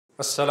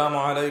Assalamu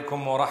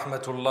alaikum wa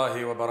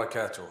rahmatullahi wa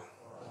barakatuh.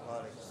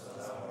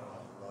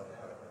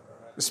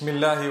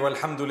 Bismillahi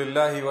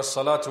walhamdulillahi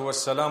wassalatu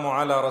wassalamu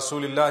ala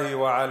rasulillahi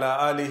wa ala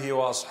alihi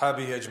wa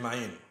ashabihi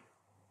ajma'een.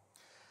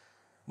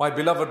 My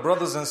beloved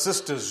brothers and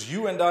sisters,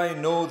 you and I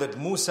know that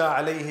Musa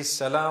alayhi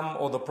salam,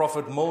 or the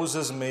Prophet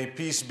Moses, may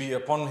peace be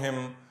upon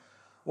him,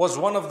 was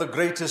one of the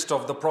greatest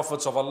of the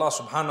prophets of Allah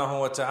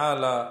subhanahu wa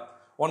ta'ala,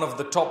 one of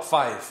the top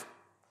 5.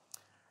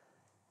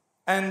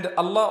 And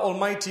Allah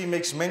Almighty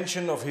makes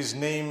mention of his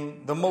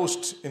name the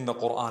most in the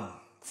Quran,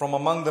 from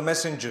among the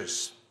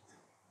messengers.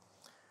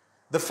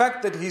 The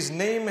fact that his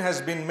name has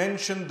been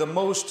mentioned the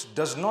most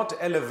does not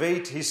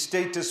elevate his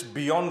status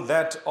beyond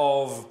that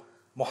of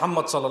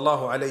Muhammad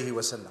sallallahu alayhi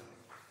wasallam.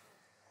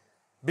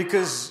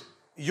 Because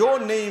your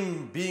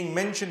name being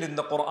mentioned in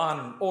the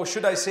Quran, or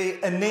should I say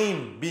a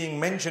name being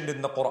mentioned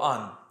in the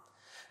Quran,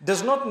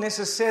 does not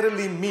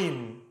necessarily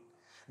mean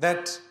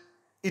that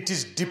it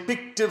is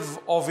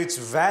depictive of its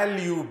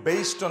value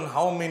based on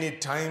how many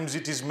times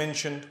it is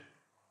mentioned.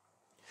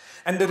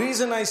 And the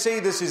reason I say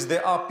this is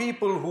there are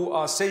people who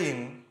are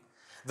saying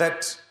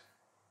that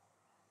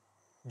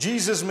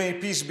Jesus, may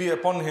peace be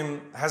upon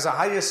him, has a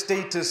higher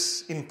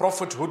status in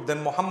prophethood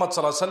than Muhammad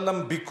sallallahu alaihi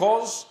wasallam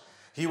because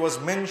he was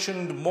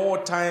mentioned more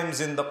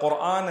times in the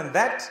Quran, and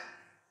that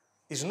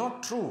is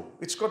not true.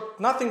 It's got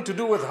nothing to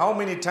do with how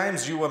many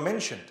times you were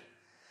mentioned.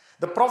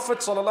 The Prophet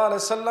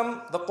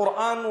ﷺ, the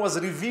Quran was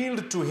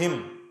revealed to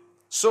him.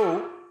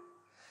 So,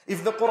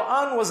 if the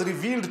Quran was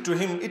revealed to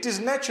him, it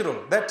is natural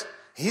that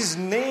his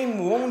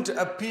name won't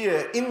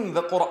appear in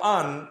the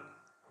Quran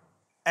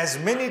as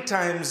many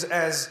times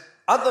as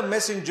other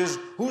messengers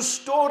whose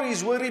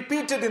stories were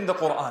repeated in the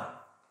Quran.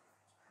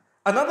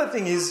 Another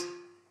thing is,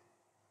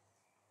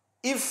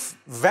 if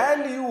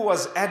value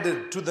was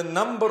added to the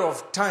number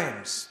of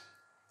times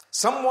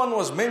someone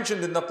was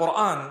mentioned in the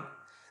Quran,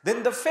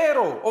 then the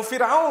Pharaoh or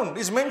Fir'aun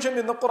is mentioned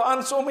in the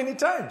Quran so many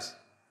times.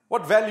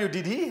 What value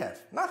did he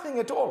have? Nothing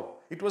at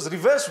all. It was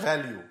reverse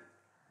value.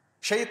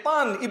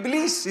 Shaitan,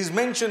 Iblis, is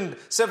mentioned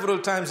several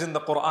times in the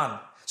Quran.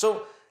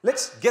 So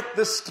let's get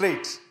this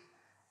straight.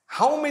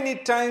 How many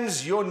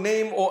times your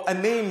name or a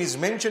name is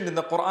mentioned in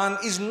the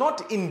Quran is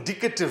not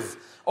indicative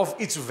of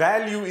its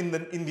value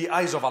in the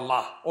eyes of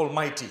Allah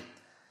Almighty.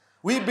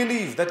 We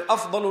believe that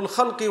Afdalul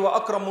Khalqi wa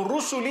Akramul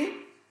Rusuli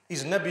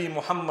is Nabi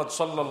Muhammad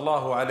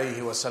sallallahu alayhi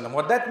wasallam.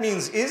 What that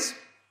means is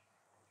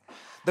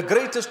the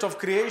greatest of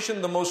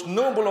creation, the most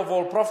noble of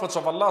all prophets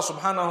of Allah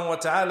subhanahu wa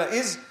ta'ala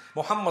is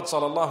Muhammad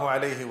sallallahu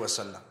alayhi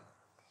wasallam.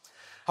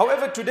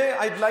 However, today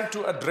I'd like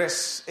to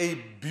address a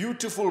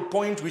beautiful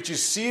point which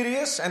is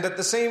serious, and at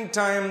the same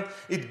time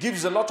it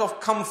gives a lot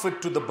of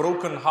comfort to the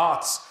broken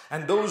hearts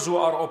and those who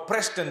are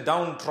oppressed and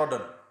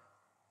downtrodden.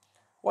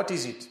 What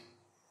is it?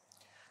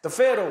 The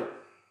Pharaoh,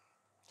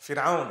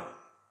 Fir'aun,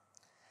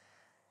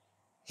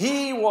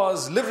 he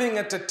was living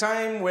at a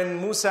time when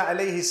Musa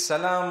alayhi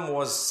salam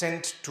was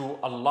sent to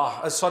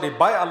Allah,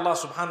 by Allah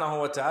subhanahu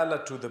wa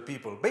ta'ala to the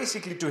people,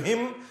 basically to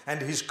him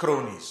and his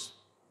cronies.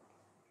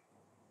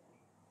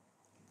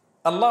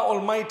 Allah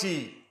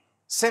Almighty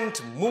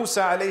sent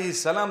Musa alayhi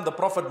salam, the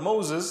Prophet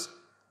Moses,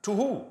 to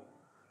who?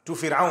 To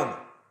Fir'aun.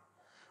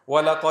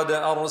 وَلَقَدْ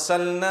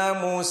أَرْسَلْنَا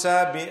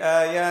مُوسَى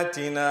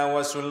بِآيَاتِنَا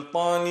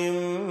وَسُلْطَانٍ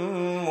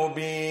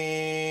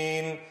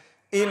مُبِينٍ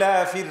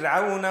إِلَى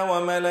فِرْعَوْنَ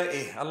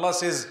وَمَلَئِهِ. Allah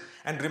says,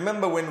 and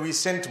remember when we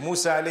sent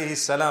Musa alayhi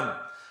salam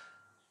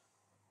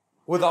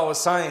with our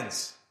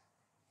signs.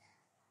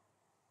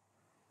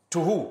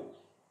 To who?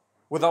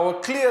 With our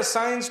clear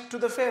signs to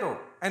the Pharaoh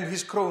and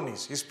his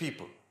cronies, his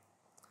people.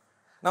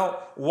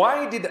 Now,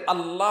 why did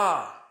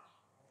Allah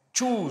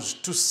choose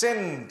to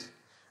send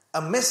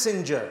a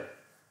messenger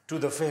to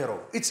the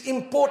Pharaoh? It's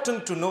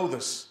important to know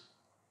this.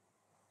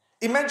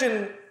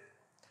 Imagine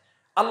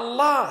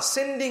Allah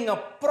sending a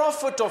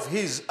prophet of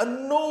his, a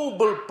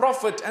noble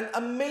prophet, an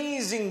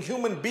amazing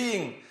human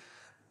being,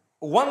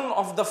 one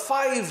of the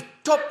 5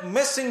 top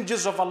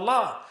messengers of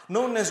Allah,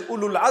 known as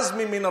Ulul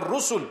Azmi min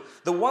ar-Rusul,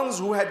 the ones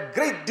who had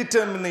great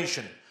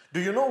determination. Do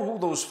you know who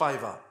those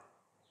 5 are?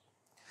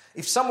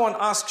 If someone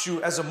asks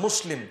you as a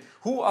Muslim,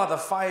 who are the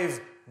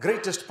 5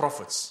 greatest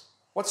prophets?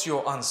 What's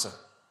your answer?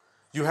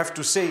 You have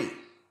to say,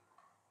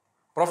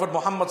 Prophet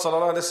Muhammad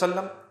sallallahu alaihi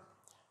wasallam,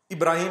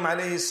 Ibrahim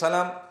alayhi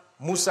salam,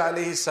 Musa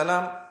alayhi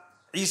salam,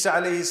 Isa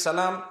alayhi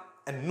salam,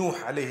 and Nuh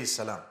alayhi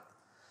salam.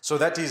 So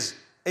that is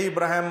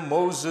Abraham,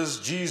 Moses,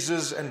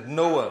 Jesus, and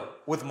Noah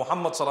with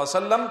Muhammad sallallahu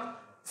alaihi wasallam,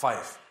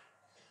 5.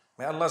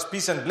 May Allah's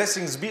peace and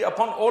blessings be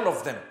upon all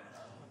of them.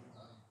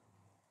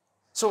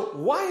 So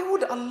why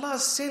would Allah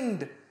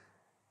send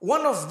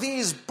one of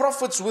these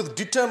prophets with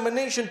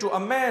determination to a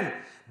man?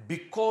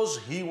 Because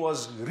he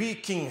was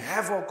wreaking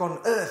havoc on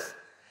earth,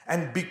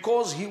 and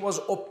because he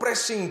was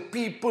oppressing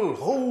people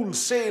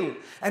wholesale,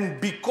 and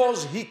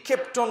because he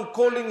kept on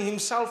calling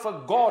himself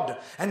a god,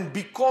 and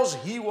because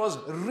he was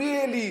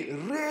really,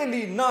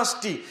 really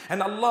nasty,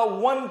 and Allah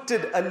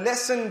wanted a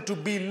lesson to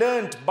be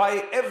learnt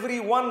by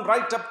everyone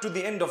right up to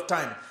the end of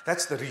time.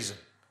 That's the reason.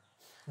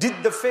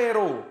 Did the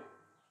Pharaoh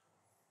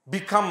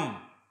become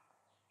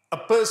a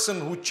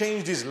person who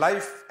changed his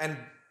life and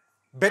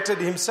bettered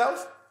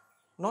himself?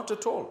 Not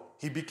at all.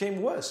 He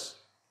became worse.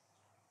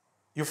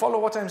 You follow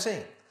what I'm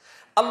saying?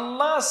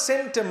 Allah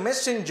sent a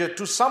messenger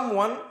to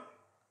someone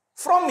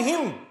from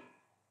him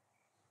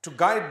to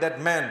guide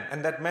that man,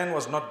 and that man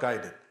was not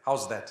guided.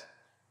 How's that?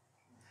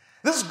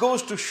 This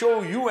goes to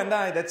show you and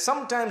I that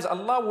sometimes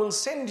Allah will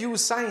send you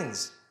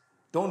signs.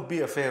 Don't be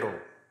a Pharaoh.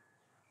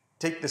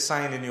 Take the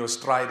sign in your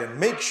stride and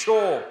make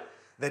sure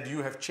that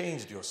you have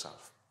changed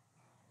yourself.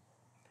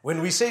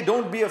 When we say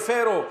don't be a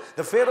Pharaoh,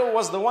 the Pharaoh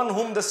was the one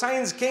whom the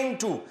signs came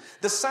to.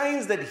 The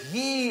signs that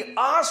he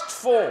asked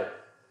for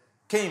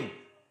came.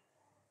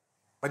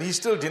 But he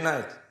still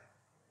denied.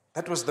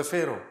 That was the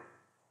Pharaoh.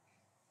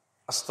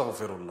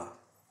 Astaghfirullah.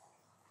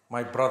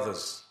 My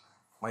brothers,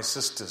 my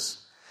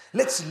sisters,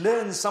 let's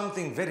learn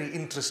something very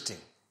interesting.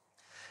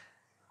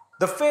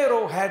 The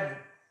Pharaoh had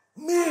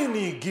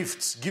many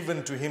gifts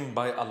given to him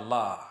by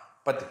Allah,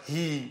 but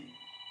he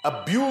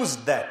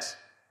abused that.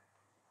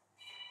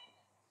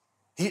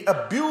 He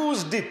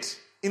abused it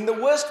in the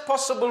worst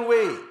possible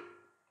way.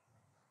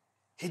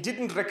 He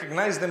didn't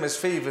recognize them as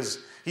favors.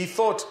 He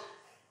thought,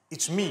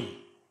 it's me.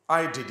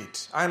 I did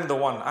it. I'm the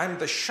one. I'm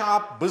the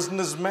sharp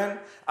businessman.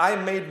 I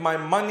made my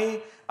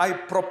money. I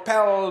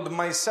propelled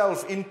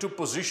myself into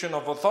position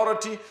of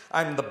authority.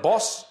 I'm the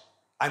boss.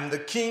 I'm the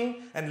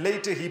king. And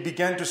later he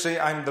began to say,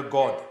 I'm the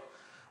God.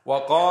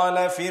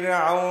 وَقَالَ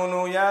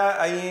فِرْعَوْنُ يَا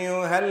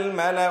أَيُّهَا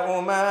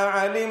الْمَلَأُ مَا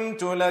عَلِمْتُ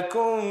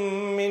لَكُمْ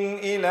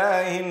مِنْ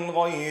إِلَهٍ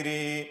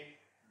غَيْرِي.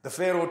 The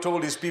Pharaoh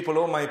told his people,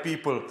 oh my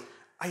people,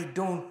 I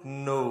don't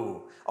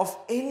know of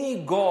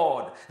any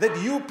God that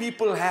you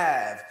people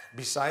have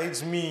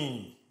besides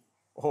me.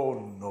 Oh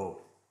no.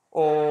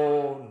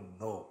 Oh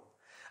no.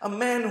 A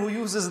man who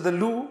uses the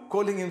loo,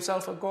 calling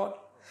himself a God.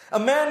 A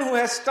man who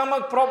has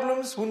stomach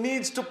problems, who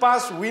needs to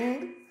pass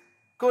wind,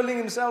 calling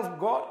himself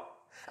God.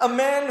 A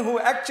man who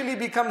actually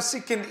becomes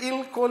sick and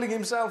ill, calling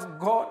himself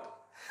God.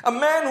 A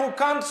man who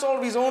can't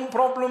solve his own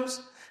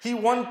problems. He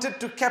wanted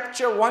to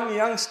capture one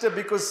youngster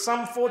because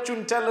some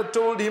fortune teller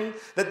told him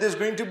that there's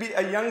going to be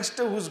a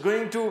youngster who's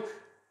going to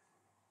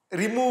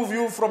remove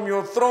you from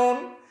your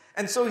throne.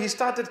 And so he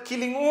started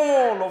killing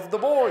all of the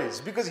boys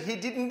because he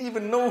didn't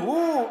even know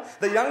who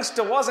the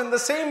youngster was. And the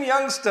same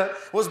youngster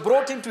was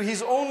brought into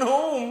his own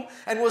home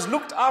and was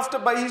looked after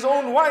by his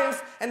own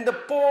wife. And the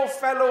poor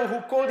fellow who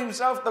called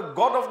himself the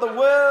God of the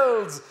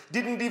worlds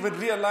didn't even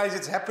realize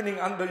it's happening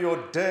under your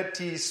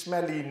dirty,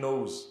 smelly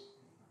nose.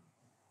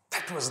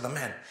 That was the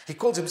man. He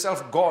calls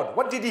himself God.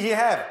 What did he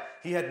have?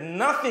 He had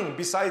nothing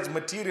besides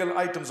material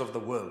items of the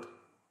world.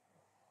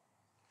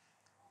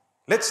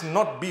 Let's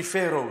not be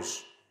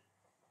pharaohs.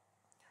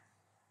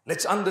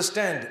 Let's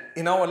understand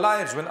in our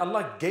lives when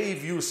Allah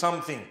gave you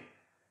something,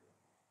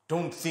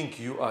 don't think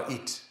you are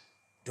it.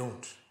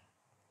 Don't.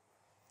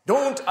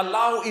 Don't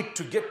allow it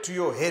to get to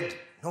your head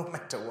no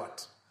matter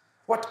what.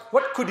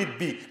 What could it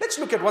be? Let's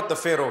look at what the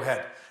Pharaoh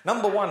had.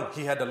 Number one,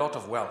 he had a lot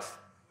of wealth.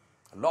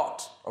 A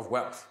lot of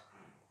wealth.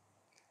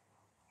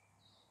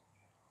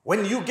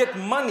 When you get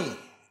money,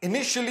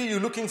 initially you're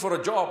looking for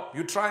a job.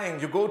 You're trying.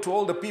 You go to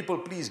all the people,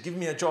 please give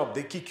me a job.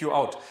 They kick you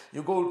out.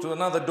 You go to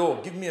another door,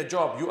 give me a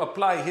job. You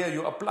apply here,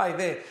 you apply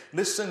there.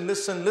 Listen.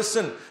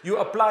 You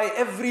apply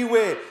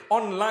everywhere.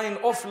 Online,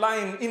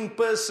 offline, in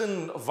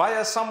person,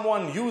 via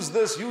someone. Use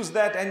this, use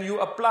that. And you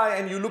apply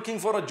and you're looking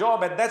for a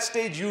job. At that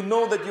stage, you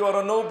know that you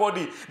are a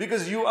nobody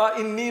because you are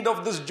in need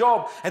of this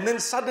job. And then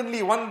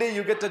suddenly one day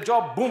you get a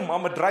job. Boom,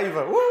 I'm a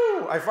driver.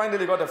 Woo, I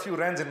finally got a few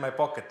rands in my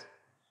pocket.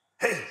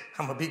 Hey,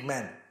 I'm a big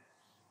man.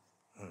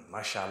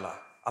 MashaAllah.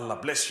 Allah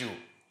bless you.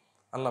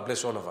 Allah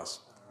bless all of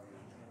us.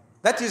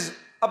 That is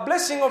a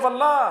blessing of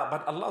Allah.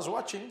 But Allah's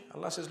watching.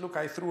 Allah says, look,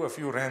 I threw a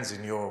few rands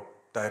in your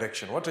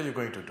direction. What are you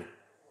going to do?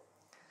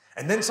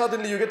 And then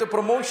suddenly you get a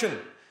promotion.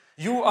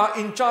 You are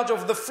in charge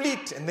of the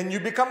fleet. And then you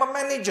become a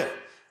manager.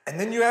 And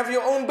then you have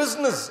your own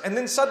business. And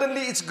then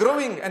suddenly it's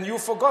growing. And you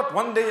forgot.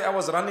 One day I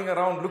was running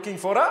around looking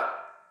for a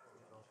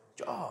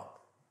job.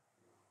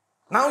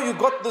 Now you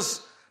got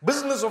this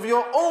business of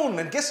your own.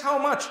 And guess how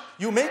much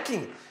you're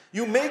making?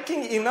 You're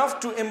making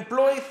enough to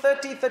employ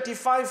 30,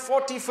 35,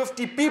 40,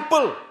 50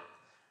 people.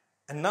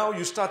 And now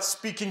you start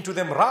speaking to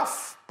them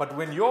rough. But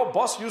when your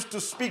boss used to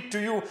speak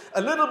to you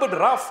a little bit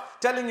rough,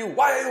 telling you,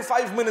 why are you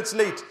 5 minutes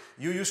late?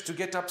 You used to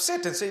get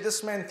upset and say,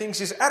 this man thinks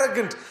he's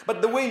arrogant.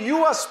 But the way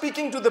you are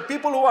speaking to the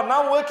people who are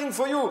now working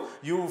for you,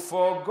 you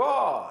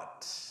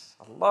forgot.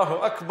 Allahu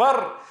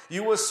Akbar.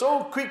 You were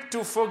so quick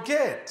to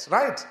forget,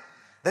 right?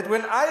 That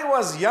when I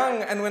was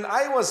young and when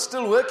I was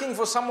still working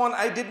for someone,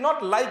 I did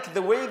not like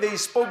the way they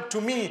spoke to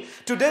me.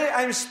 Today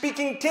I'm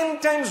speaking 10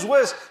 times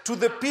worse to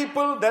the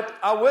people that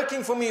are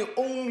working for me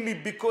only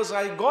because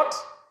I got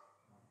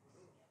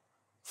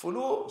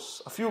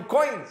fulus, a few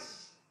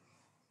coins.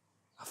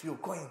 A few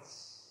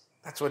coins.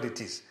 That's what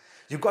it is.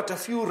 You got a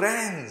few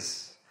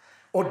rands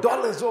or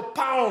dollars or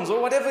pounds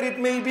or whatever it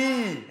may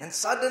be. And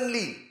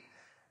suddenly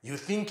you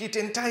think it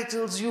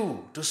entitles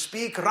you to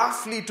speak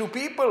roughly to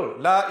people.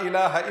 La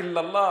ilaha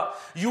illallah.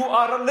 You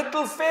are a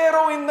little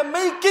Pharaoh in the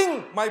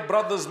making, my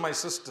brothers, my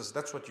sisters.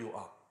 That's what you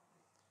are.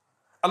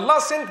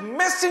 Allah sent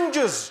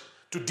messengers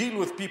to deal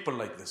with people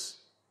like this.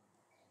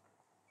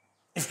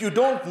 If you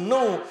don't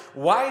know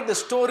why the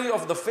story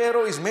of the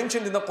Pharaoh is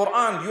mentioned in the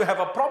Quran, you have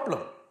a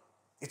problem.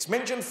 It's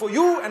mentioned for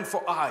you and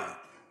for I.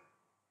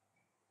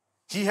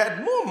 He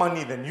had more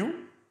money than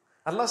you.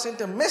 Allah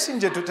sent a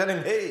messenger to tell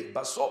him, hey,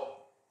 Baso,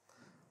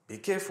 be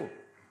careful.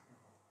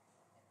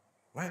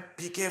 Right?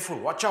 Be careful,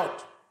 watch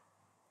out.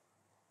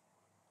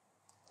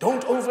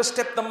 Don't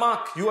overstep the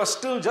mark. You are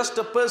still just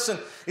a person.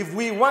 If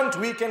we want,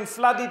 we can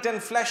flood it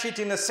and flash it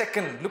in a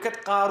second. Look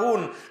at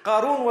Qarun.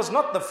 Qarun was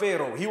not the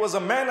Pharaoh. He was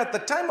a man at the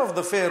time of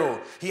the Pharaoh.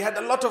 He had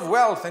a lot of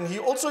wealth, and he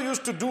also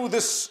used to do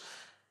this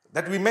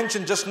that we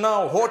mentioned just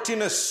now,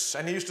 haughtiness.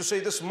 And he used to say,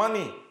 this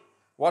money,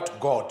 what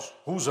God?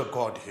 Who's a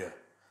God here?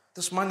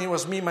 This money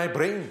was me, my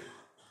brain.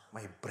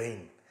 My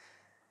brain.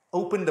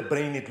 Open the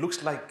brain, it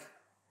looks like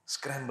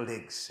scrambled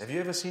eggs. Have you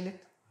ever seen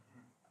it?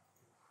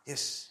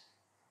 Yes.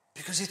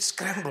 Because it's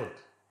scrambled,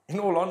 in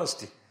all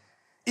honesty.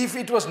 If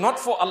it was not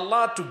for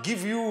Allah to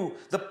give you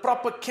the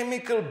proper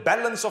chemical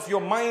balance of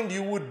your mind,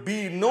 you would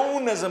be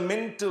known as a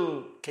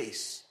mental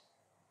case.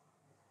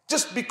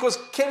 Just because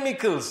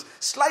chemicals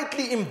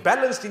slightly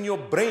imbalanced in your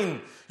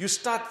brain, you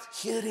start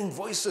hearing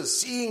voices,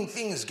 seeing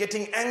things,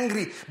 getting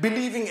angry,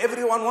 believing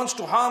everyone wants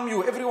to harm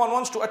you, everyone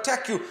wants to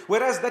attack you,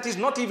 whereas that is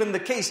not even the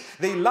case.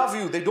 They love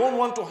you, they don't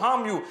want to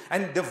harm you,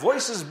 and the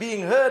voices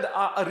being heard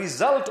are a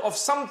result of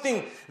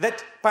something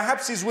that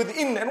perhaps is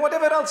within, and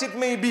whatever else it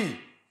may be.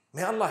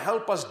 May Allah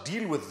help us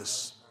deal with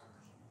this.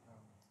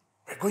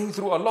 We're going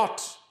through a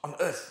lot on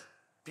earth.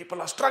 People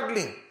are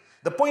struggling.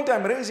 The point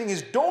I'm raising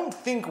is, don't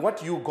think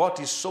what you got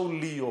is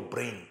solely your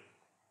brain.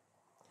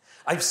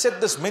 I've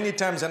said this many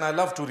times and I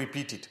love to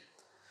repeat it.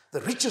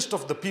 The richest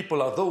of the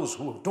people are those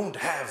who don't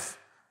have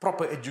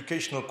proper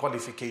educational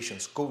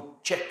qualifications. Go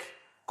check.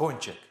 Go and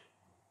check.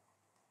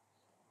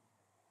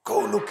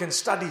 Go look and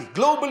study,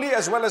 globally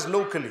as well as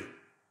locally.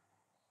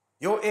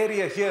 Your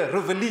area here,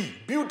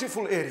 Rivali,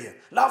 beautiful area,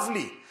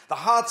 lovely. The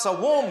hearts are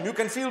warm. You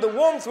can feel the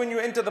warmth when you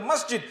enter the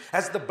masjid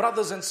as the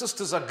brothers and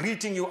sisters are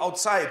greeting you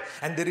outside.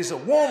 And there is a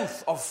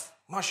warmth of,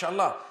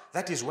 mashallah,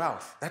 that is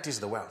wealth. That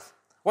is the wealth.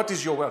 What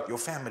is your wealth? Your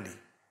family.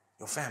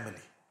 Your family.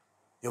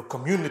 Your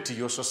community,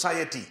 your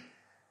society.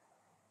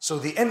 So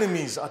the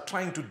enemies are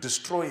trying to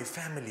destroy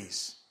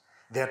families.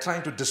 They are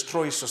trying to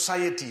destroy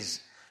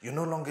societies. You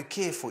no longer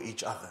care for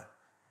each other.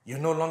 You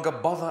no longer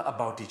bother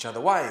about each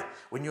other. Why?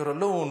 When you're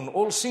alone,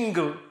 all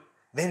single,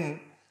 then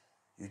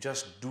you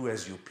just do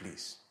as you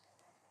please.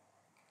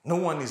 No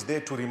one is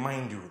there to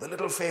remind you. The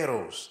little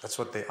pharaohs, that's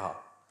what they are.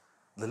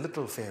 The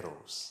little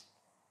pharaohs.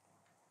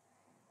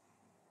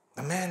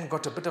 The man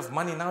got a bit of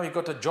money, now he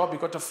got a job, he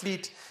got a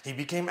fleet, he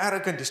became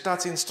arrogant, he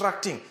starts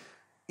instructing.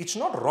 It's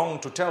not wrong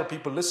to tell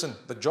people, listen,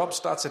 the job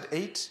starts at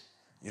 8,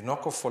 you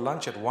knock off for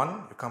lunch at 1,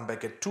 you come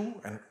back at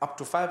 2, and up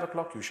to 5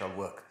 o'clock you shall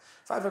work.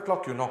 5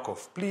 o'clock you knock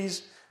off.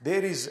 Please,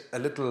 there is a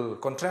little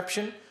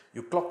contraption,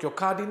 you clock your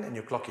card in and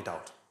you clock it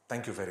out.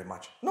 Thank you very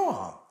much. No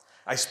harm.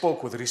 I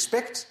spoke with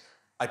respect.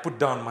 I put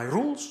down my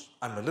rules.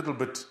 I'm a little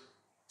bit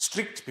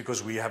strict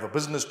because we have a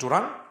business to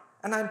run,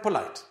 and I'm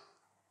polite.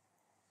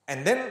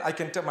 And then I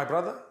can tell my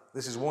brother,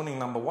 this is warning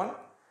number 1.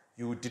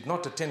 You did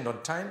not attend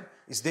on time.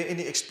 Is there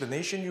any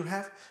explanation you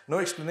have? No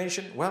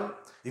explanation? Well,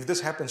 if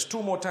this happens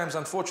 2 more times,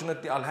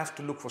 unfortunately, I'll have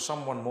to look for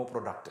someone more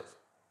productive.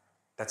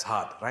 That's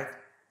hard, right?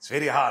 It's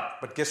very hard.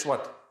 But guess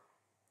what?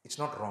 It's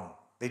not wrong.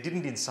 They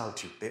didn't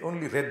insult you. They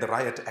only read the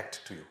Riot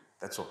Act to you.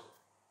 That's all.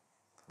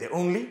 They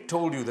only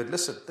told you that,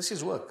 listen, this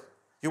is work.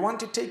 You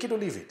want it, take it or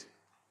leave it.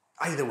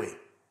 Either way.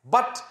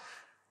 But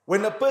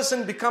when a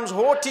person becomes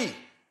haughty,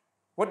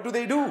 what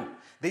do?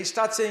 They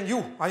start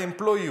saying, I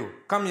employ you.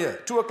 Come here.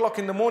 2 o'clock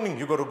in the morning,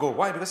 you got to go.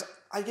 Why? Because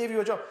I gave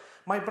you a job.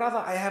 My brother,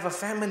 I have a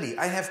family.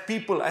 I have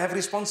people. I have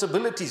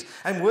responsibilities.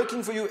 I'm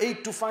working for you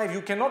 8 to 5.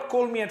 You cannot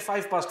call me at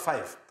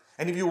 5:05.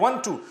 And if you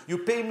want to, you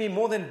pay me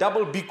more than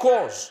double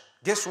because,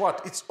 guess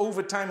what? It's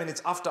overtime and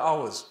it's after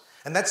hours.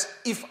 And that's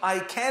if I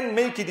can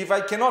make it. If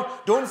I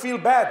cannot, don't feel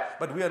bad.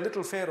 But we are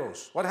little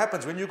pharaohs. What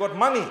happens? When you got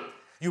money,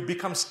 you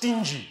become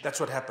stingy. That's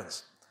what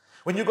happens.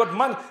 When you got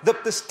money, the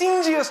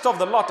stingiest of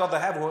the lot are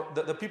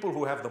the people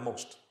who have the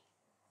most.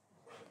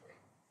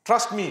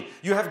 Trust me,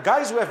 you have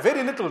guys who have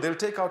very little, they'll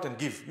take out and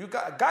give. You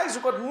got guys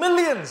who got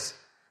millions.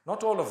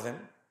 Not all of them.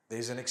 There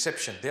is an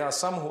exception. There are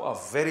some who are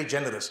very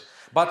generous.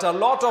 But a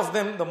lot of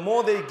them, the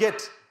more they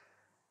get,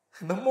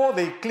 the more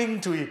they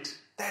cling to it.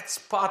 That's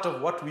part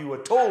of what we were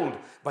told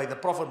by the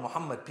Prophet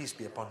Muhammad, peace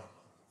be upon him.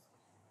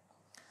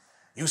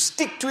 You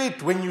stick to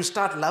it when you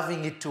start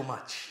loving it too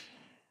much.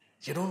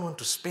 You don't want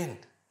to spend.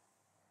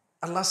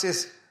 Allah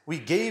says, we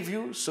gave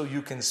you so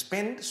you can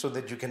spend, so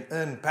that you can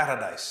earn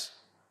paradise.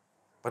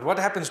 But what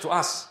happens to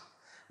us?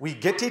 We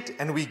get it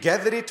and we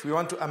gather it. We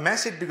want to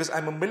amass it because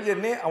I'm a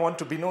millionaire. I want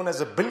to be known as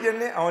a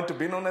billionaire. I want to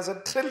be known as a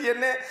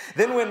trillionaire.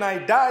 Then when I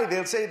die,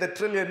 they'll say the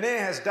trillionaire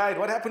has died.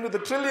 What happened to the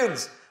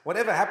trillions?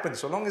 Whatever happened,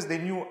 so long as they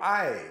knew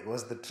I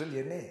was the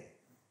trillionaire.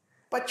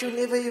 But you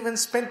never even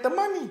spent the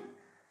money.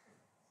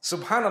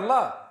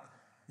 Subhanallah.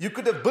 You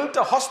could have built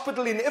a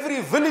hospital in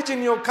every village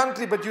in your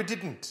country, but you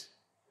didn't.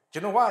 Do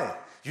you know why?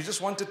 You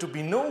just wanted to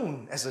be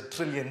known as a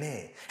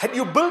trillionaire. Had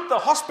you built the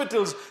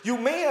hospitals, you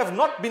may have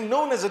not been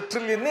known as a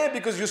trillionaire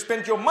because you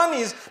spent your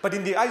monies, but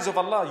in the eyes of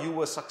Allah, you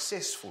were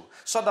successful.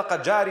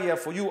 Sadaqah jariyah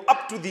for you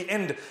up to the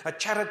end, a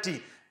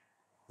charity,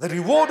 the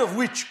reward of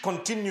which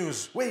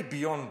continues way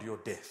beyond your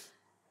death.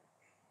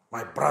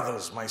 My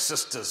brothers, my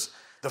sisters,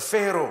 the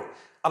Pharaoh,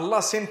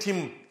 Allah sent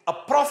him a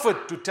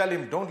prophet to tell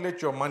him, don't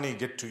let your money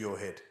get to your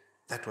head.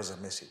 That was a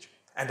message.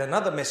 And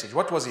another message,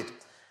 what was it?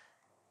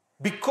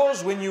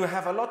 Because when you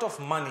have a lot of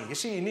money, you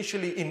see,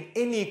 initially in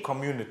any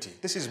community,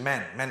 this is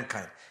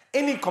mankind,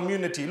 any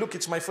community, look,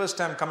 it's my first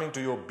time coming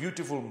to your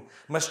beautiful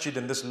masjid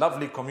in this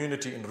lovely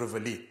community in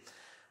Rivoli.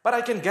 But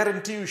I can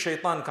guarantee you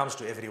shaitan comes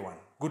to everyone,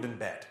 good and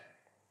bad.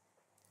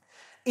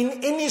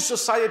 In any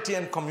society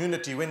and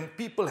community, when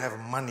people have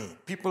money,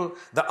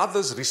 the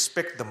others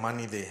respect the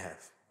money they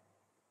have.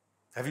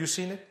 Have you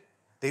seen it?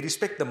 They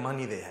respect the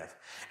money they have.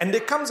 And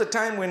there comes a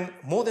time when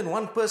more than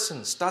one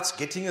person starts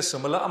getting a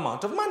similar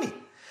amount of money.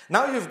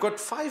 Now you've got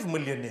 5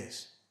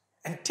 millionaires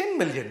and 10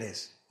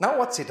 millionaires. Now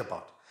what's it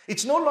about?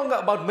 It's no longer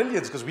about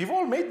millions because we've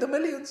all made the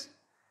millions.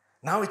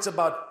 Now it's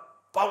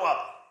about power.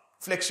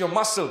 Flex your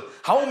muscle.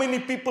 How many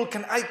people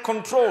can I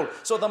control?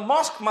 So the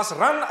mosque must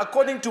run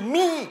according to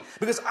me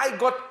because I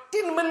got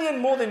 10 million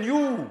more than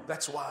you.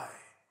 That's why.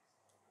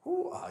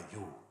 Who are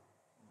you?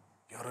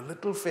 You're a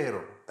little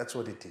pharaoh. That's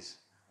what it is.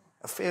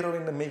 A pharaoh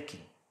in the making.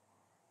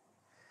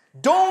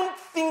 Don't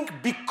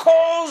think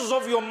because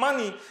of your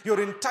money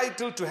you're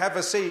entitled to have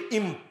a say.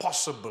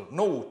 Impossible.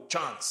 No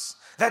chance.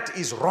 That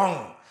is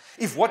wrong.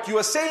 If what you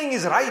are saying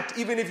is right,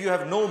 even if you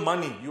have no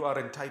money, you are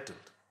entitled.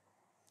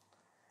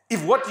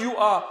 If what you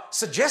are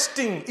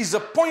suggesting is a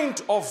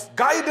point of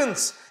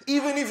guidance,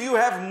 even if you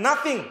have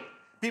nothing,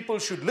 people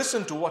should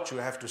listen to what you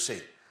have to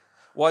say.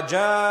 وَجَاءَ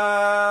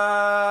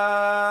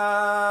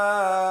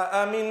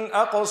مِنْ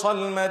أَقْصَى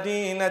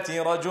الْمَدِينَةِ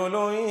رَجُلٌ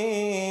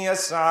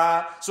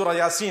يَسْعَى Surah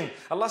Yasin.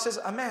 Allah says,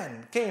 a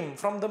man came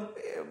from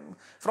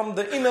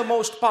the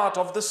innermost part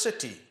of the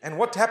city. And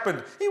what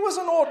happened? He was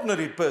an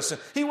ordinary person.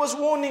 He was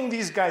warning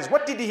these guys.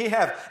 What did he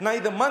have?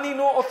 Neither money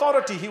nor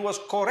authority. He was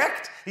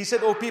correct. He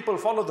said, oh people,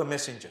 follow the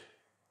messenger.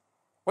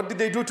 What did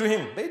they do to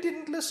him? They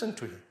didn't listen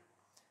to him.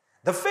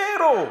 The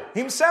Pharaoh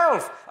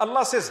himself,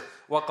 Allah says,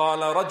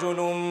 وَقَالَ رَجُلٌ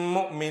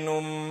مُؤْمِنٌ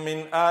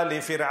مِّنْ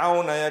آلِ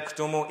فِرْعَوْنَ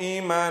يَكْتُمُ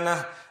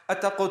إِيمَانَهُ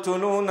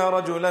أَتَقْتُلُونَ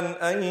رَجُلًا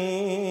أَن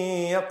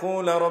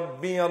يَقُولَ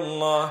رَبِّيَ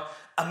اللَّهُ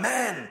A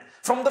man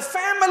from the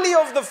family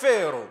of the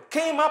Pharaoh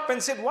came up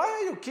and said, why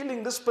are you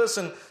killing this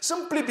person?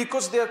 Simply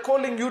because they are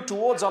calling you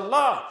towards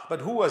Allah. But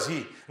who was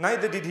he?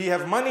 Neither did he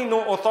have money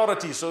nor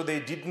authority, so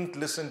they didn't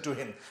listen to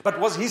him. But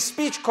was his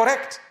speech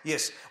correct?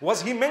 Yes.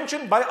 Was he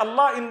mentioned by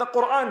Allah in the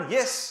Quran?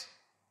 Yes.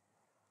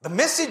 The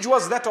message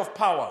was that of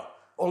power.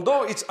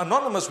 Although it's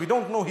anonymous, we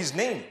don't know his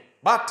name.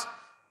 But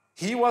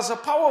he was a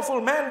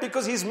powerful man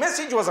because his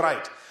message was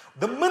right.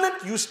 The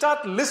minute you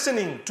start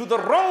listening to the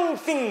wrong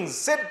things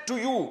said to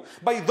you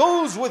by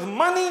those with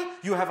money,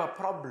 you have a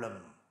problem.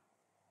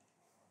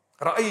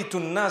 رَأَيْتُ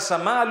النَّاسَ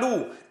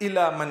مَالُوا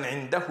إِلَى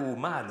مَنْ عِنْدَهُ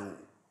مَالُوا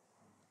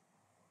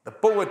The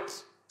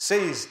poet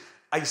says,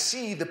 I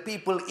see the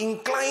people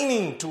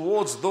inclining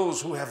towards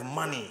those who have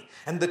money.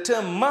 And the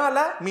term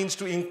mala means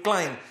to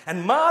incline.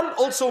 And mal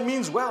also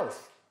means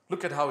wealth.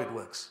 Look at how it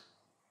works.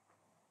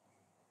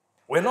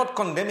 We're not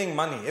condemning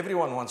money.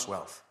 Everyone wants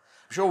wealth.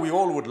 I'm sure we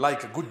all would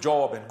like a good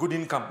job and good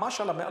income.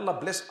 MashaAllah, may Allah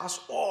bless us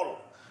all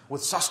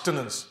with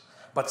sustenance.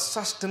 But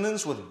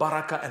sustenance with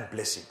barakah and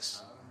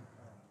blessings.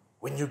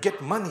 When you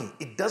get money,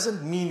 it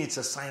doesn't mean it's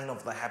a sign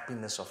of the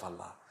happiness of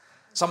Allah.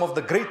 Some of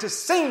the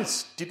greatest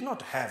saints did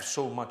not have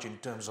so much in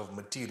terms of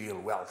material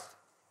wealth.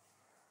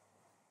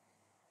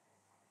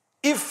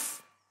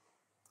 If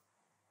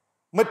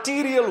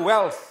material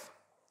wealth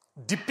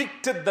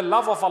depicted the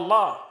love of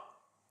Allah,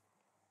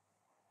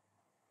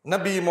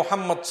 Nabi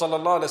Muhammad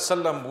sallallahu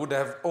alaihi wasallam would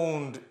have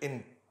owned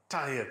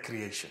entire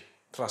creation.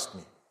 Trust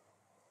me.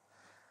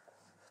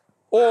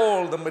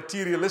 All the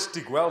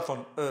materialistic wealth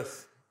on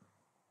earth,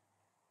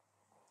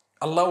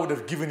 Allah would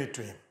have given it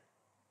to him.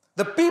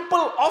 The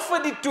people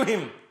offered it to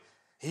him.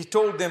 He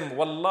told them,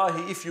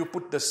 Wallahi, if you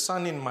put the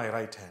sun in my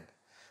right hand,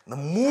 the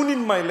moon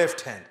in my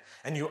left hand,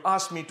 and you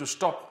ask me to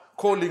stop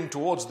calling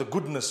towards the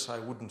goodness, I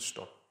wouldn't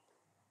stop.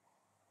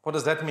 What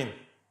does that mean?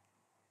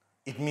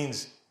 It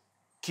means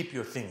keep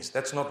your things.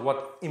 That's not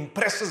what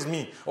impresses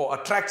me or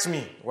attracts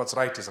me. What's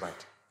right is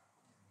right.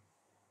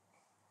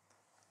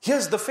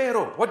 Here's the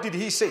Pharaoh. What did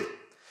he say?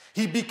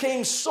 He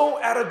became so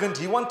arrogant.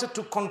 He wanted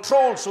to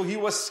control. So he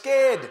was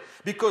scared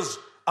because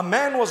a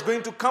man was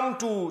going to come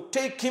to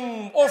take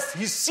him off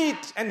his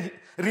seat and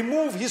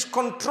remove his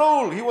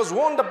control. He was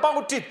warned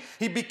about it.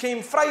 He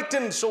became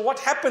frightened. So what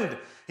happened?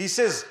 He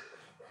says,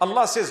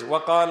 Allah says,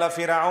 وَقَالَ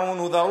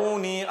فِرْعَوْنُ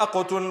ذَرُونِي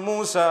أَقْتُلْ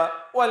مُوسَى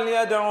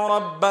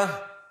وَلْيَدْعُ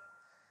رَبَّهُ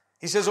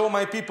He says, oh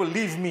my people,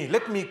 leave me.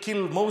 Let me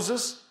kill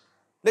Moses.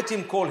 Let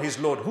him call his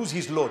Lord. Who's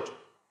his Lord?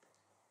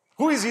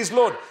 Who is his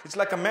Lord? It's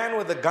like a man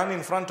with a gun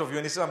in front of you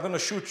and he says, I'm going to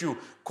shoot you.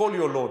 Call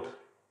your Lord.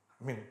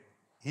 I mean,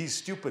 he's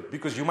stupid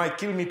because you might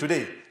kill me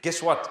today.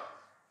 Guess what?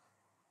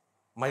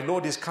 My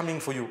Lord is coming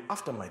for you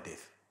after my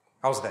death.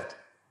 How's that?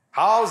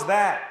 How's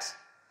that?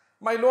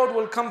 My Lord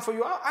will come for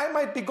you. I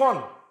might be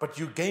gone, but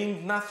you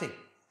gained nothing.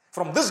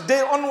 From this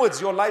day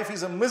onwards, your life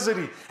is a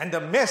misery and a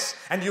mess,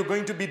 and you're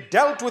going to be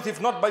dealt with, if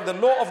not by the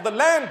law of the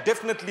land,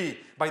 definitely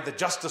by the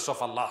justice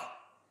of Allah.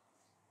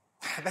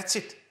 That's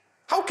it.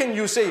 How can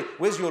you say,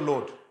 where's your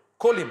Lord?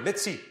 Call him,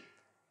 let's see.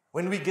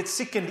 When we get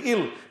sick and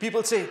ill,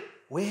 people say,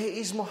 where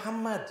is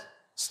Muhammad?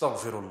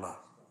 Astaghfirullah.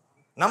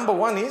 Number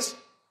one is,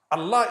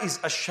 Allah is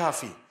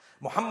Ash-Shafi.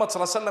 Muhammad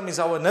sallallahu alaihi wasallam is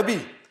our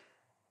Nabi.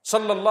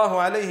 Sallallahu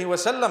alaihi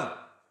wasallam.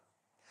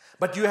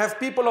 But you have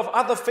people of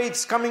other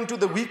faiths coming to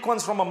the weak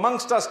ones from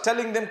amongst us,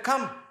 telling them,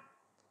 come.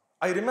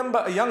 I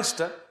remember a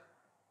youngster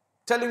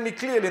telling me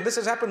clearly, and this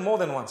has happened more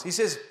than once. He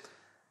says,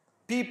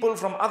 people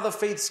from other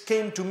faiths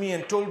came to me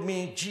and told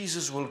me,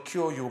 Jesus will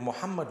cure you,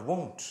 Muhammad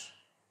won't.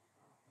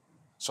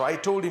 So I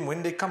told him,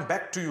 when they come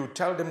back to you,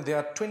 tell them there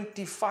are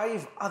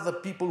 25 other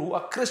people who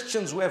are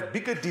Christians who have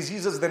bigger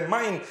diseases than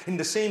mine in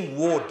the same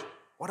ward.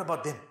 What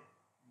about them?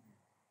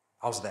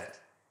 How's that?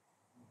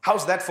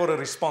 How's that for a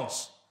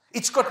response?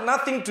 It's got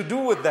nothing to do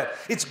with that.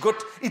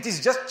 It is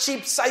just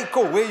cheap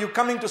psycho, where you're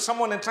coming to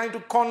someone and trying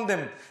to con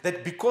them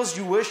that because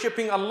you're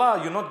worshipping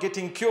Allah, you're not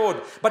getting cured.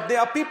 But there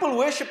are people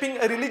worshipping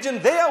a religion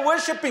they are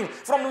worshipping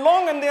from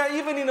long, and they are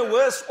even in a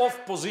worse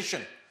off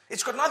position.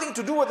 It's got nothing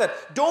to do with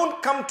that.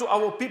 Don't come to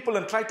our people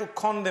and try to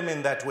con them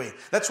in that way.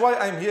 That's why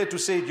I'm here to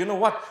say, you know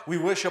what? We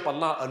worship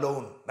Allah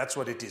alone. That's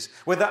what it is.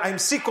 Whether I'm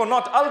sick or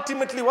not,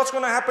 ultimately what's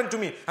going to happen to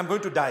me? I'm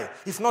going to die.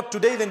 If not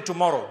today, then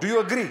tomorrow. Do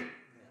you agree?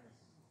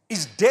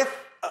 Is death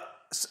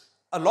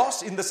a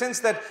loss in the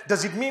sense that,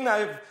 does it mean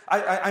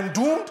I'm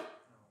doomed?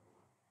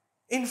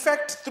 In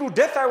fact, through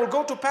death I will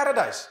go to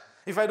paradise.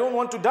 If I don't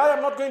want to die,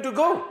 I'm not going to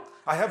go.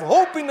 I have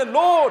hope in the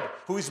Lord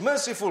who is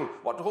merciful.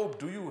 What hope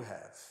do you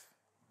have?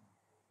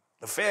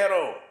 The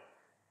Pharaoh,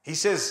 he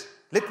says,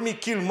 let me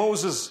kill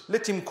Moses,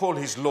 let him call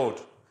his Lord.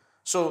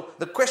 So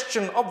the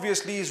question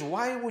obviously is,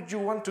 why would you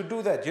want to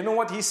do that? You know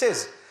what he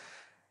says?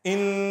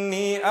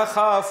 Inni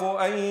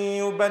akhafu an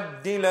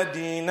yubaddila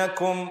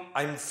dinakum.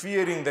 I'm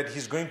fearing that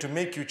he's going to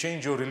make you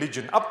change your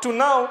religion. Up to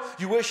now,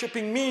 you're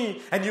worshipping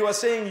me and you are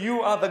saying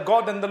you are the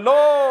God and the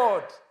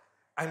Lord.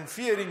 I'm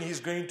fearing he's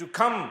going to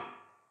come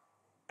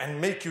and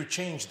make you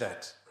change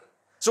that.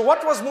 So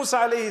what was Musa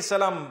alayhi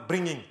salam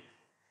bringing?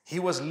 He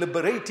was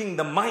liberating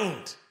the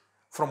mind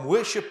from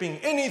worshipping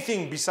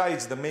anything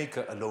besides the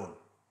Maker alone.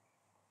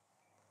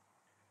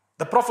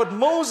 The Prophet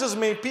Moses,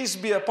 may peace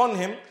be upon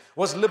him,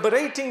 was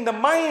liberating the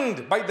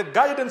mind by the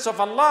guidance of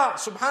Allah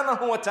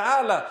subhanahu wa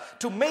ta'ala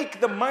to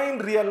make the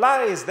mind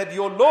realize that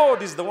your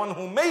Lord is the one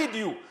who made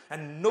you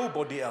and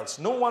nobody else.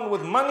 No one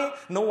with money,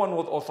 no one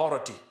with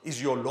authority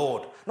is your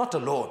Lord. Not a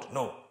Lord,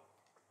 no.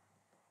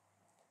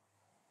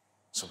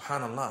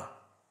 Subhanallah.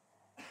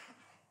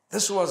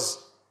 This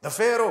was the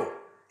Pharaoh.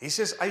 He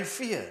says, I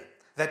fear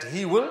that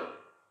he will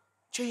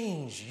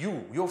change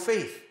you, your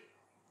faith.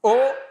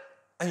 Or,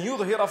 and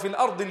يُظْهِرَ فِي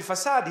الْأَرْضِ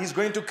الْفَسَادِ, he's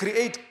going to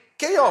create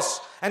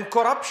chaos and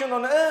corruption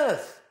on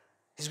earth.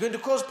 He's going to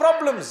cause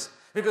problems.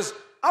 Because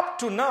up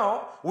to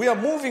now, we are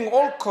moving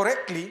all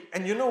correctly.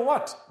 And you know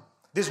what?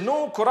 There's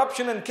no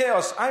corruption and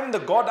chaos. I'm the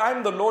God,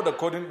 I'm the Lord,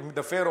 according to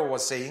the Pharaoh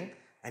was saying.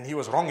 And he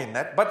was wrong in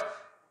that. But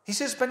he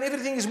says, but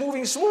everything is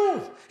moving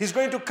smooth. He's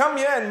going to come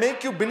here and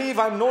make you believe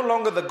I'm no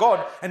longer the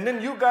God. And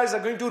then you guys are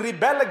going to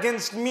rebel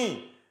against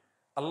me.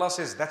 Allah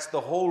says, that's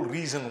the whole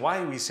reason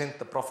why we sent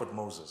the Prophet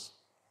Moses.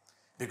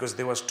 Because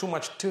there was too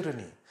much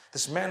tyranny.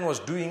 This man was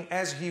doing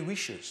as he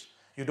wishes.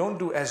 You don't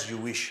do as you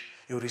wish.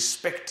 You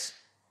respect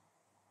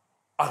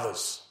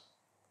others.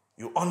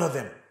 You honor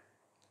them.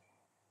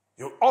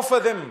 You offer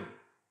them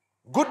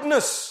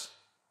goodness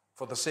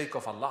for the sake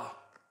of Allah.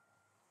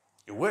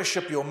 You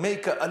worship your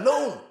Maker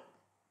alone.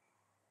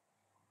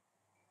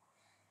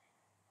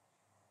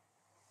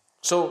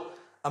 So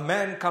a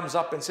man comes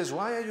up and says,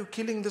 why are you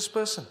killing this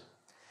person?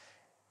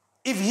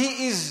 If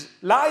he is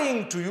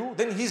lying to you,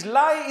 then his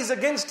lie is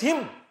against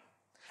him.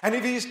 And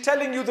if he is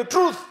telling you the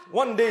truth,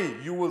 one day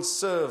you will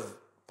serve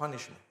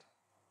punishment.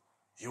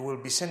 You will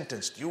be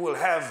sentenced. You will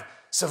have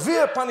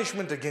severe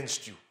punishment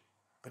against you.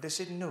 But they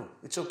said, no,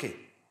 it's okay.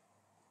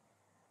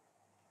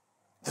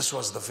 This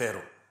was the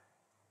Pharaoh.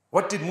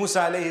 What did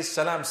Musa alayhi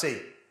salam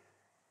say?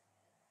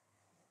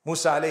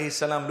 Musa alayhi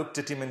salam looked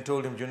at him and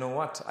told him, you know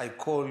what? I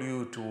call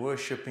you to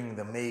worshipping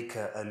the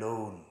Maker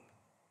alone.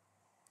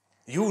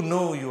 You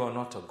know you are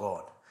not a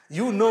God.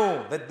 You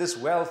know that this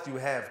wealth you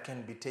have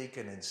can be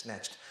taken and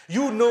snatched.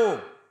 You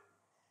know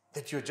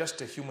that you're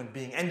just a human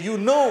being. And you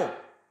know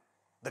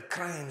the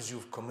crimes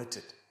you've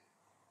committed.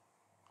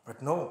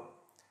 But no,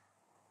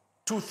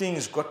 two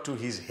things got to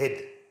his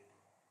head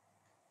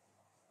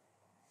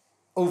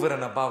over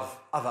and above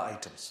other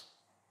items.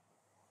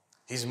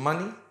 His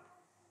money,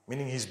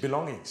 meaning his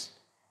belongings,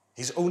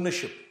 his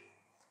ownership.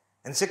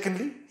 And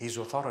secondly, his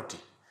authority.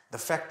 The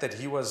fact that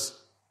he was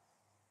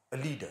a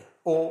leader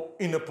or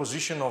in a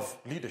position of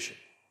leadership.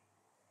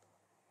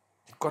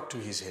 It got to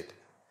his head.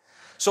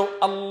 So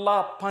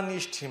Allah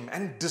punished him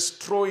and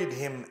destroyed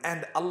him,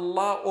 and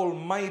Allah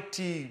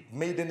Almighty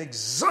made an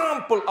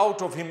example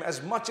out of him,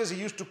 as much as he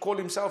used to call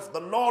himself the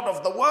Lord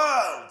of the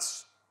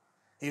worlds.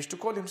 He used to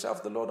call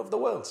himself the Lord of the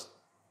worlds.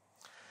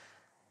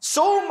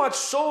 So much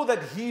so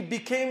that he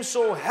became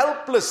so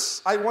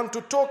helpless. I want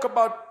to talk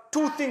about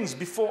two things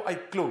before I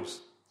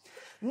close.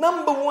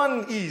 Number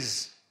one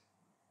is,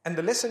 and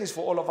the lesson is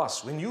for all of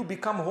us, when you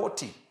become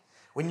haughty,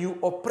 when you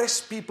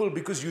oppress people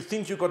because you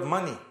think you got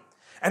money,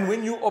 and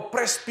when you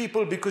oppress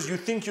people because you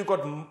think you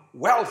got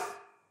wealth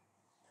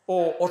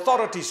or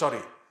authority,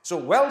 So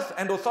wealth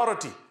and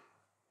authority.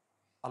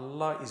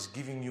 Allah is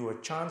giving you a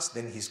chance,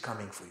 then He's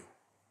coming for you.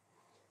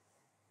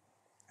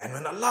 And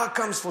when Allah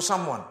comes for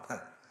someone,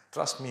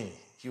 trust me,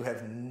 you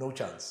have no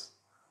chance.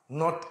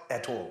 Not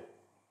at all.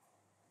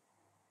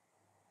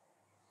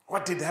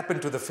 What did happen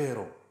to the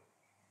Pharaoh?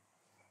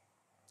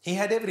 He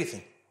had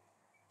everything.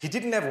 He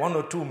didn't have one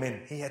or two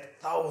men. He had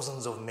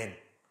thousands of men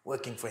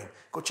working for him.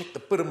 Go check the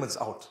pyramids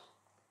out.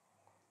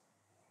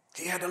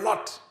 He had a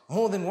lot,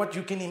 more than what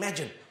you can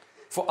imagine.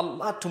 For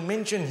Allah to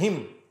mention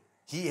him,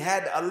 he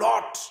had a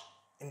lot,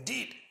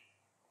 indeed.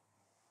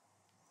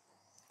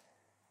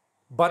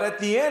 But at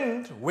the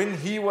end, when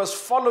he was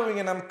following,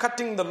 and I'm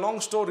cutting the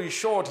long story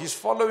short, he's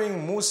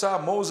following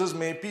Moses,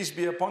 may peace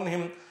be upon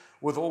him,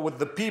 with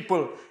the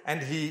people,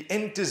 and he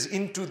enters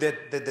into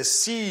the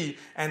sea,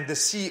 and the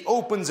sea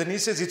opens, and he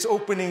says, it's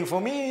opening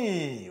for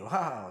me.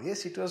 Wow,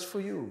 yes, it was for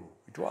you.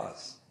 It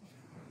was.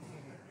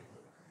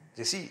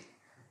 You see,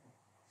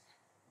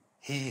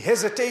 he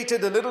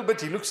hesitated a little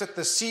bit. He looks at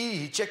the sea.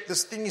 He checked,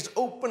 this thing is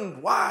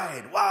opened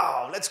wide.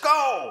 Wow, let's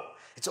go.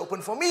 It's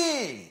open for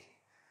me.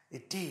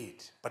 It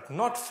did. But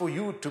not for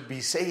you to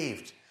be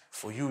saved,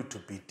 for you to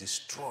be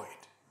destroyed.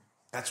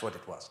 That's what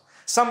it was.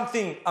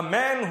 A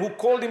man who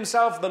called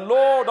himself the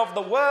Lord of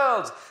the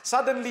worlds,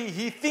 suddenly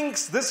he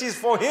thinks this is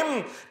for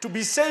him to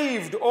be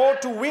saved or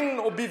to win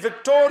or be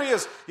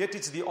victorious. Yet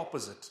it's the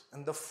opposite.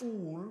 And the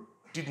fool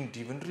didn't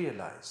even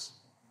realize.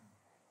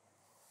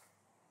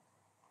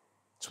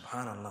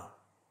 Subhanallah.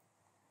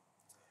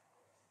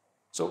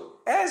 So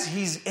as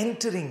he's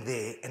entering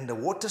there and the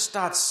water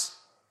starts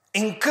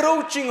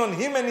encroaching on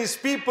him and his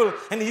people,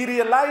 and he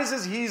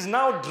realizes he is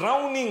now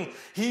drowning.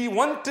 He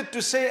wanted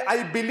to say,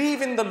 I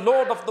believe in the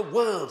Lord of the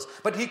worlds,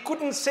 but he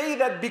couldn't say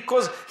that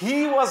because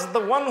he was the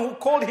one who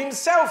called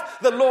himself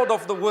the Lord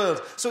of the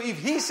worlds. So if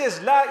he says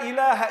La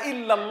ilaha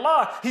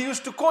illallah, he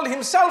used to call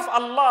himself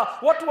Allah.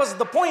 What was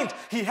the point?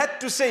 He had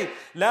to say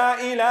La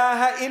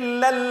ilaha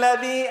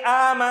illalladhi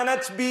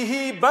amanat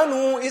bihi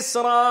banu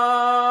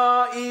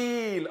Israel.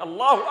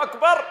 Allahu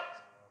Akbar.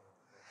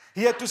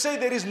 He had to say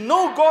there is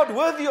no God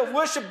worthy of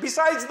worship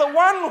besides the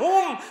one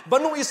whom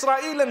Banu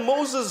Israel and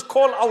Moses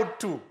call out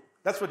to.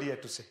 That's what he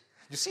had to say.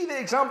 You see the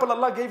example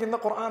Allah gave in the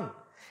Quran.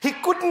 He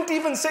couldn't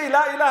even say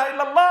La ilaha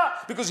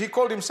illallah because he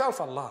called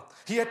himself Allah.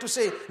 He had to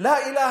say La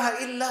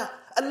ilaha illa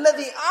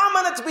alladhi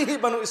amanat bihi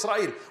Banu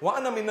Israel wa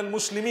ana min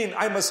al-muslimin.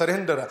 I'm a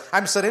surrenderer.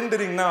 I'm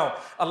surrendering now.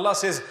 Allah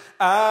says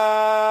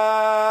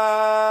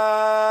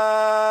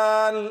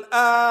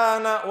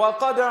الآن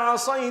وقد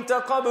عصيت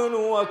قبل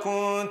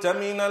وكنت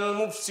من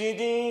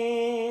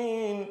المفسدين.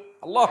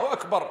 Allahu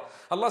Akbar.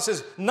 Allah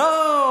says,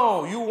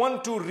 now you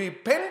want to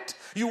repent,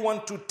 you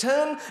want to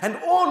turn, and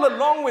all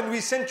along when we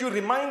sent you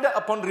reminder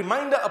upon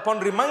reminder upon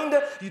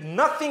reminder,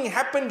 nothing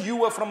happened. You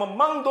were from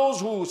among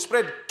those who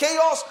spread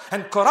chaos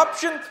and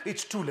corruption.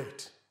 It's too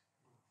late.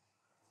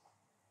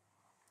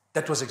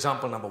 That was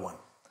example number one.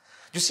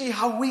 You see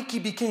how weak he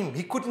became.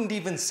 He couldn't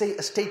even say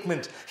a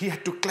statement. He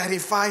had to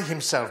clarify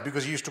himself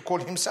because he used to call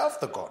himself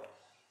the God.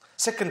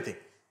 Second thing,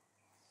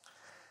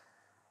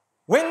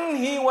 when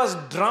he was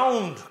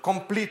drowned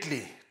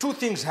completely, two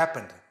things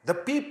happened. The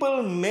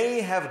people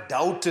may have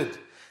doubted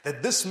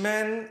that this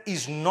man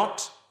is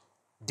not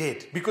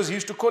dead because he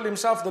used to call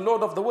himself the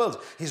Lord of the worlds.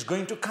 He's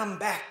going to come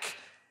back.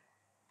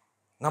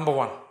 Number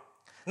one.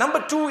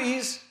 Number two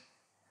is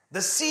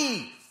the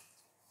sea.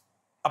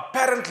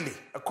 Apparently,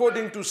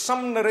 according to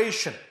some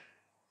narration,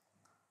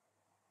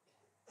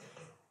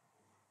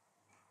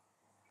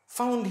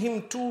 found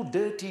him too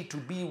dirty to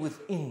be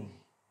within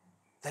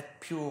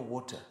that pure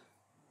water.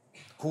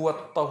 Huwa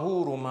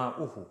at-tahuru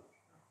ma'uhu.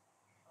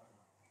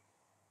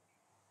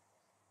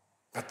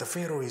 But the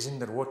Pharaoh is in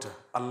that water.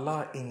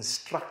 Allah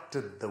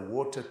instructed the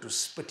water to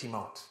spit him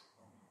out.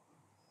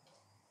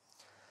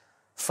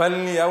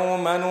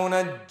 فَالْيَوْمَ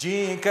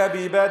نُنَجِّيكَ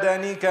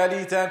بِبَدَنِكَ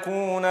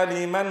لِتَكُونَ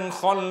لِمَنْ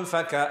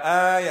خَلْفَكَ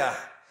آيَةً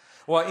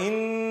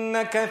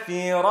وَإِنَّ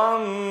كَثِيرًا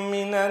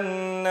مِنَ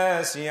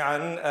النَّاسِ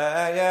عَنْ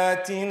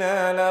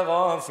آيَاتِنَا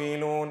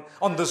لَغَافِلُونَ.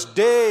 On this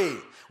day,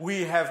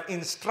 we have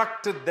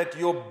instructed that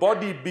your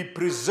body be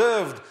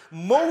preserved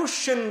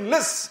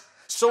motionless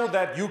so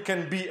that you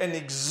can be an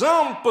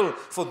example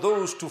for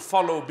those to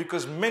follow,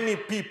 because many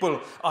people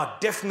are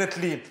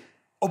definitely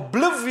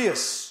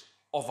oblivious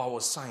of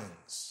our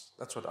signs.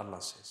 That's what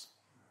Allah says.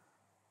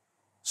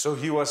 So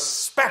he was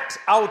spat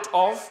out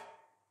of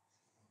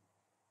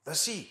the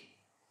sea.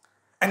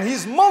 And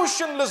his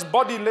motionless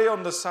body lay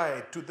on the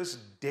side. To this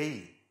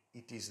day,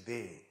 it is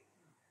there.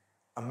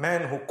 A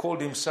man who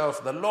called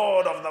himself the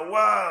Lord of the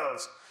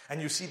worlds.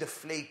 And you see the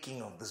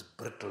flaking of this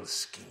brittle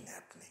skin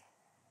happening.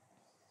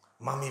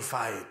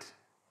 Mummified.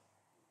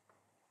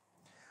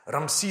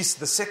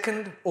 Ramses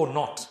II or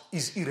not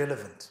is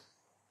irrelevant.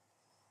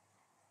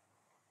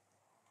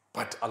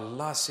 But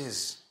Allah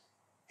says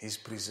he's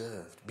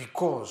preserved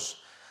because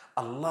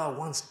Allah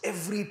wants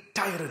every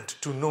tyrant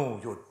to know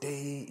your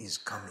day is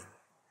coming.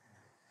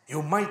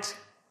 You might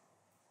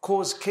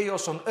cause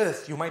chaos on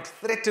earth. You might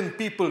threaten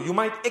people. You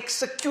might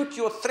execute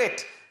your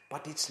threat.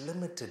 But it's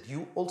limited.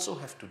 You also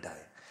have to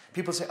die.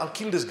 People say, I'll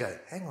kill this guy.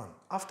 Hang on.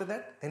 After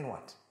that, then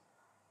what?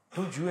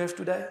 Don't you have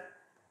to die?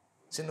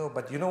 Say, no,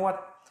 but you know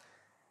what?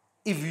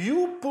 If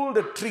you pull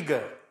the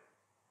trigger,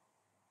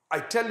 I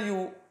tell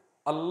you,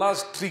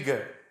 Allah's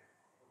trigger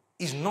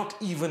is not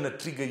even a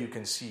trigger you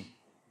can see.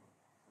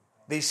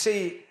 They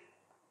say,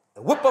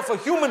 the whip of a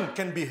human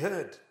can be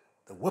heard.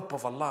 The whip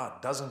of Allah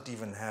doesn't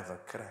even have a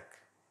crack.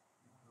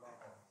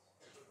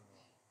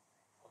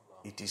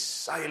 It is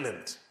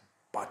silent,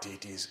 but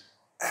it is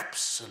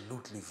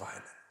absolutely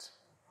violent.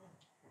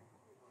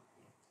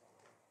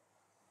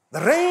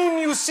 The rain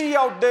you see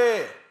out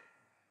there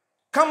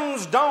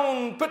comes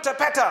down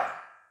pitter-patter.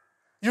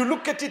 You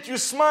look at it, you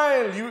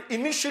smile, you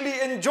initially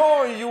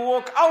enjoy, you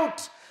walk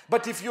out.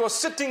 But if you're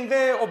sitting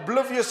there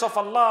oblivious of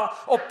Allah,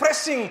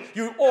 oppressing,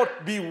 you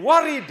ought be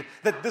worried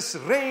that this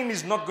rain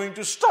is not going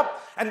to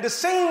stop. And the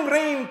same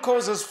rain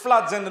causes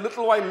floods, and a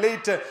little while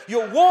later,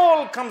 your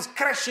wall comes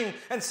crashing,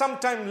 and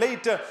sometime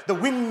later, the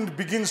wind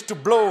begins to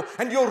blow,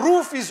 and your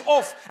roof is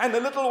off, and a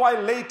little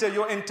while later,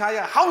 your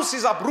entire house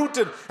is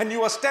uprooted, and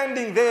you are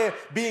standing there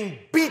being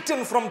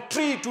beaten from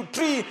tree to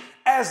tree,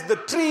 as the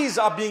trees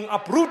are being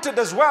uprooted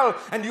as well,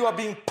 and you are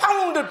being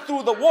pounded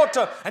through the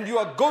water, and you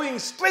are going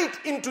straight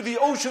into the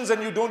oceans,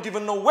 and you don't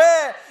even know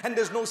where, and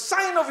there's no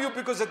sign of you,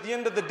 because at the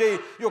end of the day,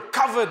 you're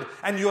covered,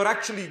 and you're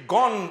actually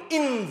gone,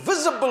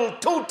 invisible,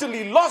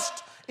 totally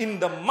lost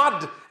in the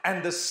mud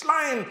and the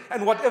slime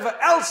and whatever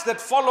else that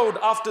followed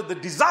after the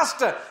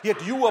disaster.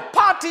 Yet you were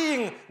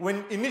partying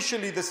when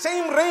initially the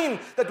same rain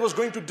that was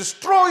going to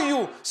destroy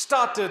you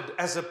started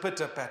as a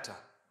pitter-patter.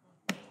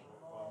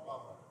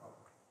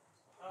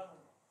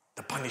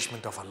 The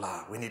punishment of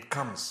Allah, when it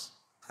comes,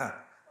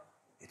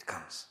 it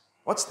comes.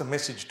 What's the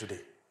message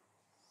today?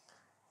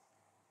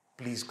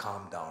 Please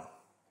calm down.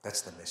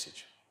 That's the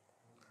message.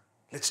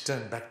 Let's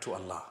turn back to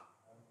Allah.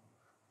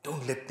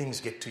 Don't let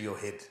things get to your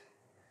head.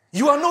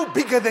 You are no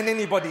bigger than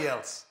anybody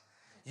else.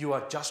 You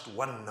are just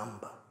one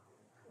number.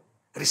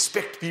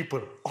 Respect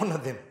people. Honor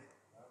them.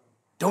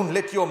 Don't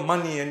let your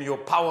money and your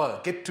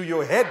power get to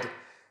your head,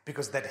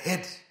 because that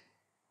head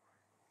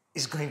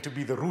is going to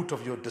be the root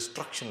of your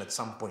destruction at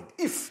some point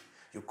if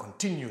you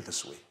continue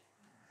this way.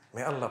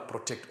 May Allah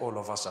protect all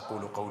of us.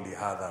 أقول قولي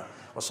هذا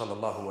وصلى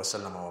الله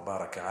وسلم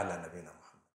وبارك على نبينا